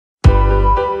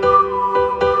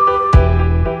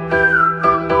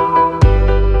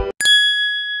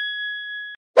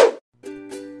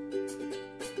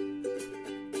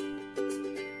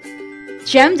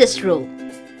Gemdas rule.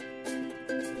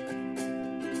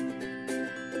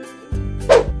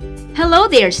 Hello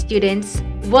there, students.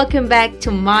 Welcome back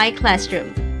to my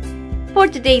classroom. For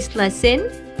today's lesson,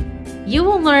 you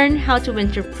will learn how to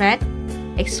interpret,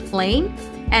 explain,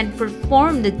 and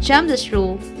perform the Gemdas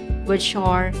rule, which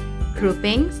are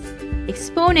groupings,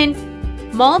 exponent,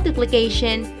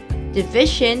 multiplication,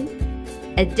 division,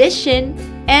 addition,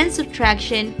 and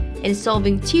subtraction in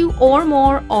solving two or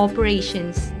more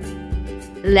operations.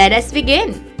 Let us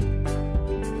begin.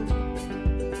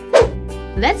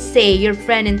 Let's say your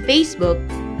friend in Facebook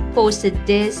posted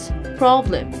this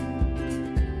problem.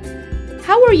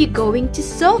 How are you going to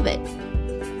solve it?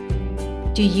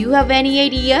 Do you have any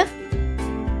idea?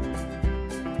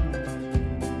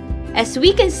 As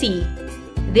we can see,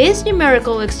 this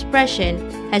numerical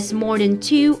expression has more than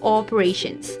two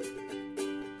operations.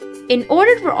 In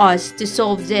order for us to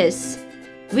solve this,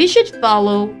 we should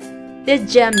follow the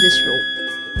Gemdas rule.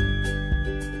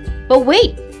 But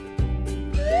wait!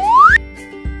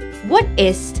 What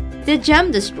is the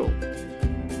Gemdas rule?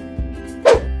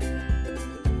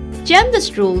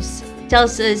 Gemdas rules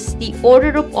tells us the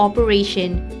order of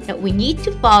operation that we need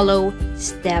to follow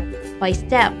step by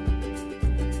step.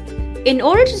 In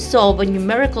order to solve a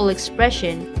numerical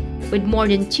expression with more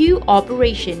than two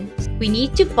operations, we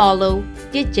need to follow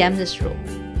the Gemdas rule.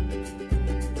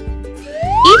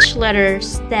 Each letter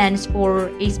stands for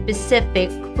a specific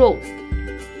rule.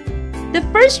 The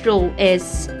first rule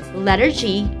is letter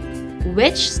G,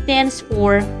 which stands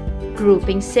for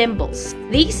grouping symbols.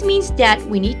 This means that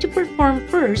we need to perform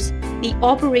first the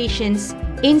operations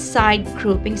inside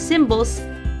grouping symbols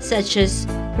such as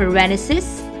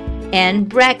parentheses and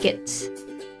brackets.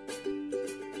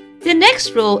 The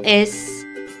next rule is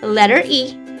letter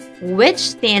E, which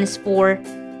stands for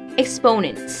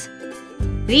exponents.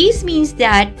 This means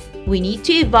that we need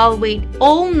to evaluate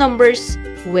all numbers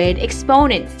with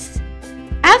exponents.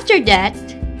 After that,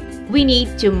 we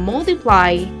need to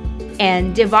multiply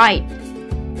and divide.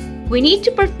 We need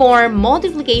to perform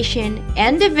multiplication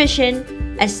and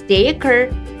division as they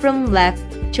occur from left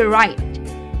to right.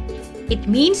 It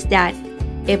means that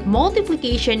if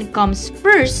multiplication comes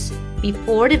first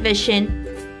before division,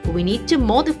 we need to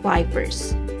multiply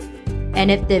first. And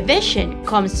if division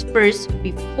comes first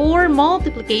before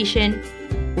multiplication,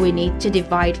 we need to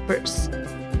divide first.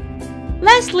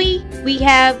 Lastly, we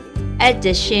have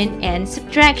addition and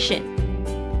subtraction.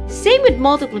 Same with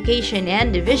multiplication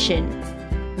and division,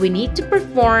 we need to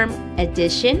perform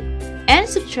addition and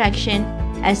subtraction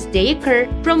as they occur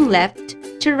from left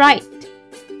to right.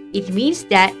 It means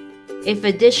that if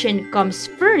addition comes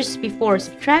first before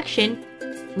subtraction,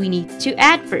 we need to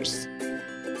add first.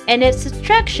 And if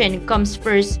subtraction comes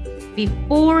first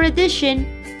before addition,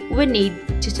 we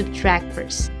need to subtract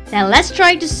first. Now let's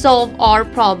try to solve our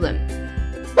problem.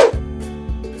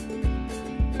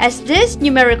 As this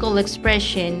numerical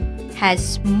expression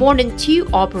has more than two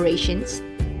operations,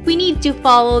 we need to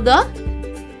follow the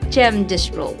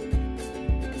Gemdas rule.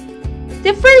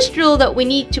 The first rule that we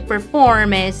need to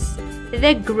perform is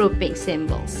the grouping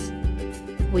symbols.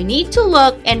 We need to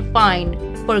look and find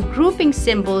for grouping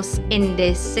symbols in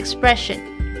this expression.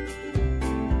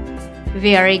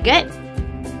 Very good.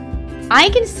 I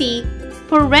can see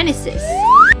parentheses.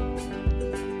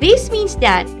 This means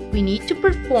that we need to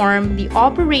perform the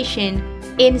operation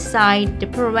inside the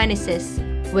parentheses,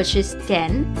 which is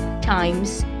 10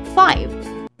 times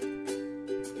 5.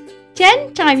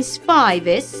 10 times 5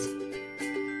 is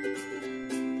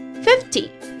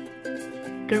 50.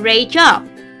 Great job!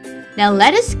 Now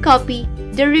let us copy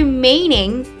the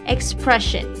remaining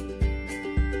expression.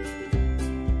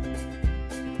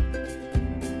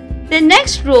 The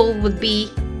next rule would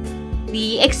be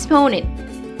the exponent.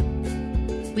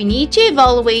 We need to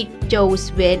evaluate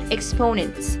those with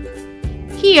exponents.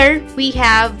 Here we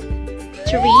have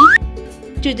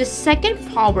 3 to the second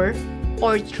power,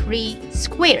 or 3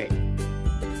 squared.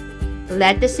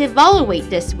 Let us evaluate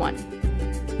this one.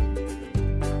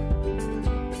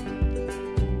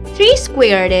 3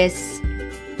 squared is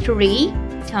 3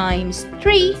 times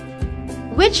 3,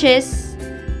 which is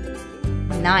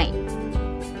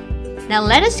 9. Now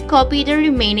let us copy the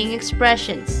remaining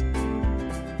expressions.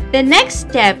 The next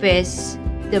step is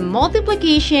the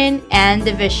multiplication and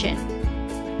division.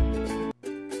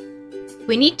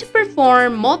 We need to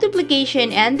perform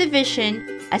multiplication and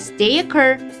division as they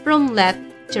occur from left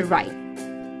to right.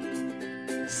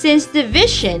 Since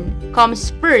division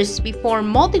comes first before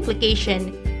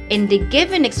multiplication in the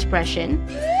given expression,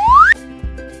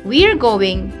 we are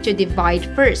going to divide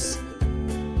first.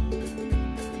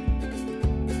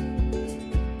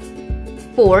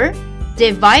 4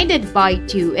 divided by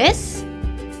 2 is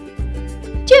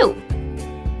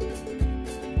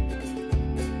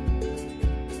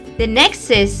The next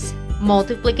is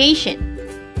multiplication.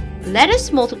 Let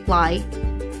us multiply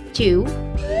 2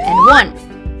 and 1.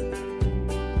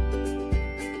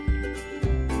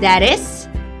 That is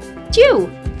 2.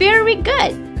 Very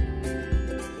good.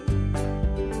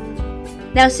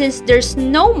 Now, since there's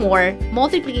no more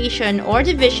multiplication or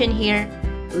division here,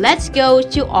 let's go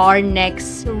to our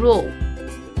next rule,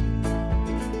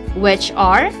 which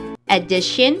are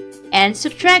addition and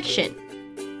subtraction.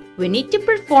 We need to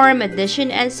perform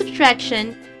addition and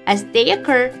subtraction as they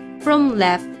occur from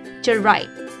left to right.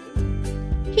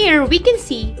 Here we can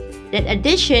see that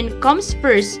addition comes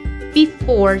first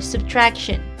before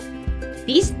subtraction.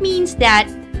 This means that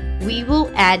we will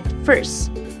add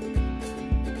first.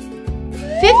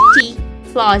 50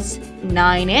 plus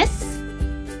 9 is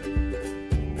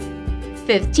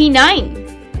 59.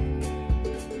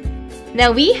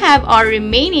 Now we have our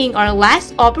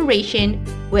last operation,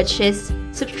 which is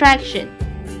subtraction.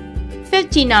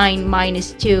 59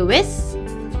 minus 2 is?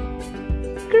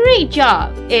 Great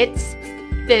job! It's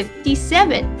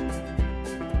 57.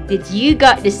 Did you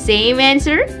got the same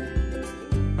answer?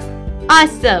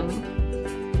 Awesome!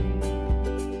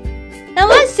 Now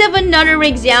let's have another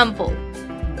example.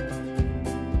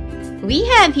 We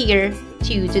have here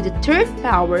 2 to the third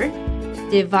power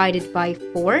divided by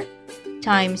 4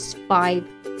 times 5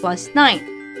 plus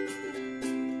 9.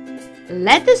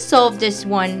 Let us solve this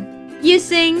one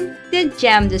using the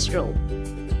Gemdas rule.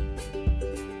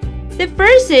 The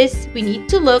first is we need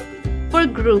to look for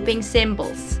grouping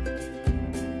symbols.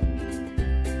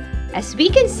 As we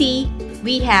can see,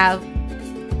 we have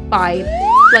 5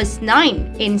 plus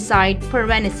 9 inside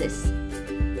parentheses.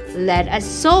 Let us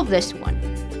solve this one.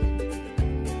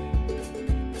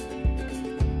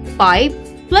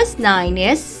 5 plus 9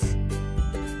 is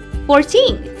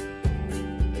 14.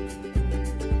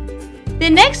 The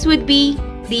next would be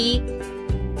the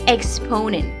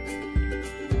exponent.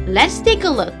 Let's take a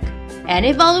look and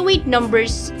evaluate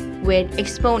numbers with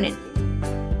exponent.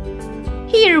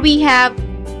 Here we have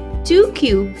 2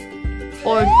 cubed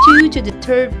or 2 to the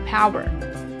third power.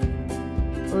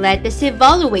 Let us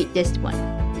evaluate this one.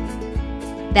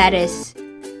 That is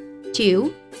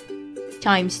 2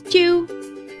 times 2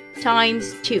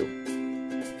 times 2.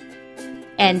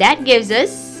 And that gives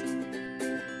us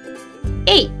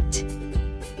 8.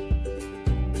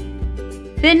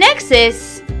 The next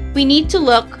is we need to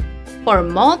look for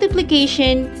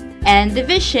multiplication and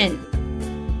division.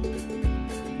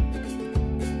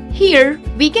 Here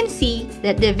we can see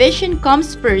that division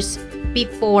comes first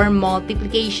before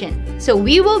multiplication. So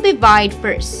we will divide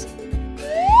first.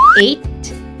 8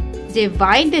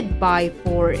 divided by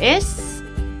 4 is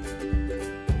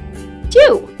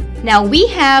 2. Now we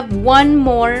have one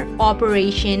more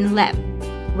operation left,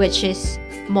 which is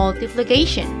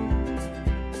multiplication.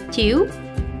 2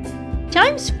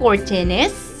 times 14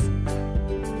 is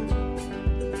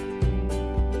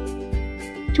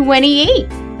 28.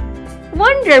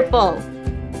 Wonderful!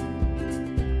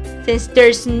 Since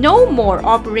there's no more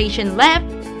operation left,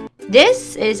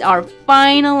 this is our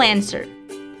final answer.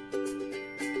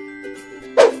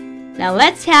 Now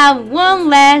let's have one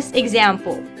last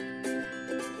example.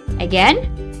 Again,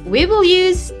 we will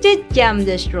use the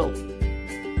Gemdas rule.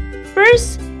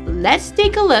 First, let's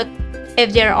take a look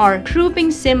if there are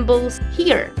grouping symbols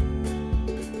here.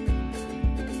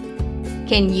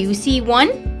 Can you see one?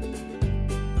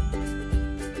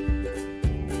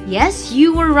 Yes,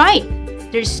 you were right.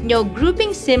 There's no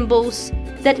grouping symbols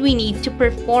that we need to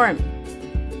perform.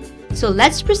 So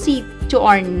let's proceed to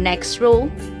our next rule,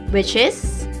 which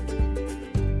is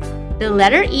the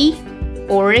letter E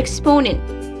or exponent.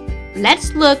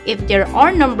 Let's look if there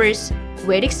are numbers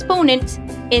with exponents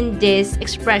in this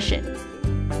expression.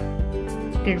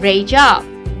 Great job!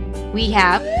 We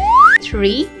have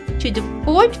 3 to the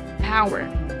fourth power.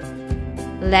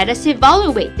 Let us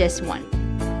evaluate this one.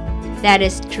 That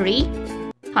is 3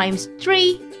 times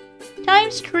 3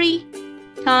 times 3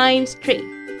 times 3.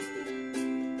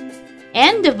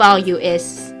 And the value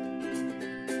is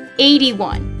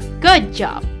 81. Good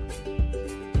job!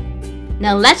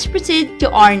 Now let's proceed to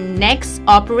our next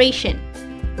operation,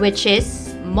 which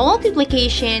is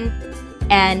multiplication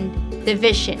and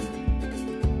division.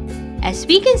 As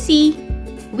we can see,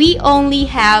 we only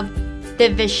have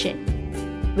division,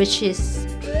 which is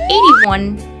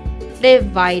 81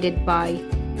 divided by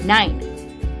 9.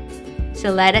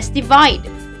 So let us divide.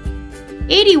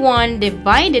 81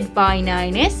 divided by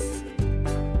 9 is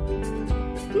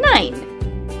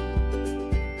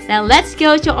 9. Now let's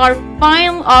go to our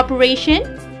final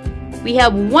operation. We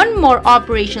have one more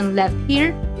operation left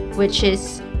here, which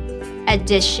is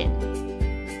addition.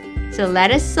 So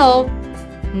let us solve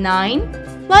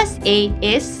 9 plus 8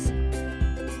 is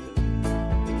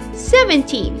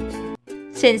 17.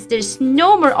 Since there's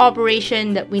no more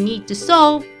operation that we need to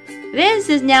solve, this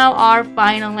is now our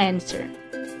final answer.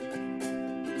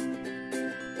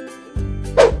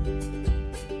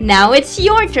 Now it's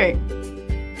your turn.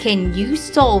 Can you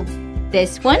solve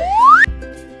this one?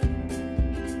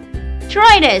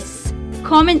 Try this.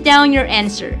 Comment down your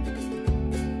answer.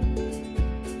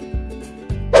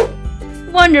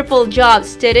 Wonderful job,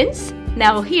 students!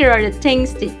 Now here are the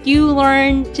things that you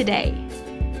learned today.